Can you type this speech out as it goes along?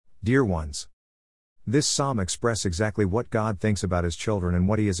Dear ones, this psalm expresses exactly what God thinks about His children and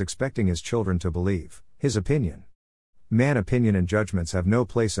what He is expecting His children to believe, His opinion. Man opinion and judgments have no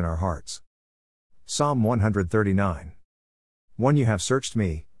place in our hearts. Psalm 139. 1. You have searched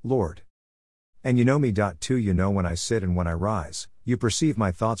me, Lord. And you know me. 2. You know when I sit and when I rise, you perceive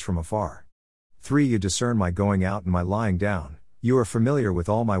my thoughts from afar. 3. You discern my going out and my lying down, you are familiar with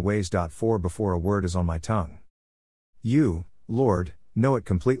all my ways. 4. Before a word is on my tongue, you, Lord, know it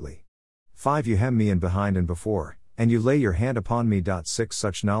completely. 5. You hem me in behind and before, and you lay your hand upon me. 6.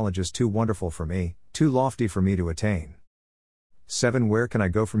 Such knowledge is too wonderful for me, too lofty for me to attain. 7. Where can I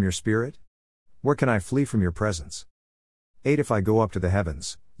go from your spirit? Where can I flee from your presence? 8. If I go up to the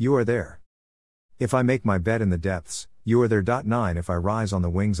heavens, you are there. If I make my bed in the depths, you are there. 9. If I rise on the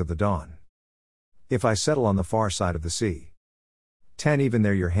wings of the dawn, if I settle on the far side of the sea. 10. Even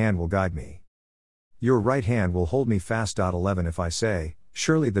there your hand will guide me. Your right hand will hold me fast. 11. If I say,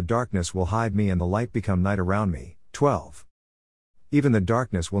 surely the darkness will hide me and the light become night around me. 12. Even the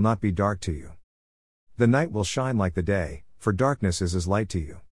darkness will not be dark to you. The night will shine like the day, for darkness is as light to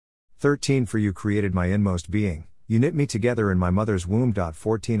you. 13. For you created my inmost being, you knit me together in my mother's womb.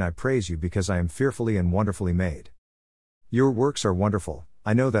 14. I praise you because I am fearfully and wonderfully made. Your works are wonderful,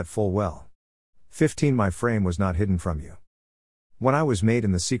 I know that full well. 15. My frame was not hidden from you, when I was made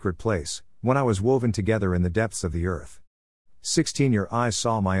in the secret place, when I was woven together in the depths of the earth. 16. Your eyes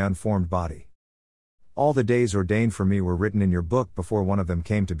saw my unformed body. All the days ordained for me were written in your book before one of them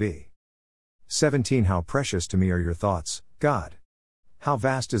came to be. 17. How precious to me are your thoughts, God! How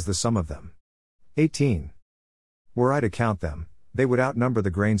vast is the sum of them! 18. Were I to count them, they would outnumber the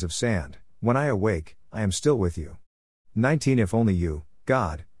grains of sand. When I awake, I am still with you. 19. If only you,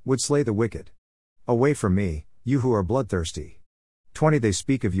 God, would slay the wicked. Away from me, you who are bloodthirsty. 20. They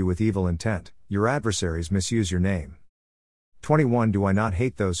speak of you with evil intent, your adversaries misuse your name. 21. Do I not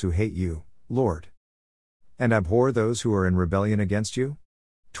hate those who hate you, Lord? And abhor those who are in rebellion against you?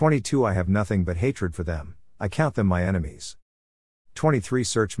 22. I have nothing but hatred for them, I count them my enemies. 23.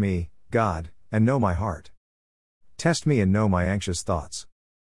 Search me, God, and know my heart. Test me and know my anxious thoughts.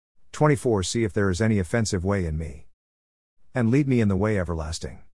 24. See if there is any offensive way in me, and lead me in the way everlasting.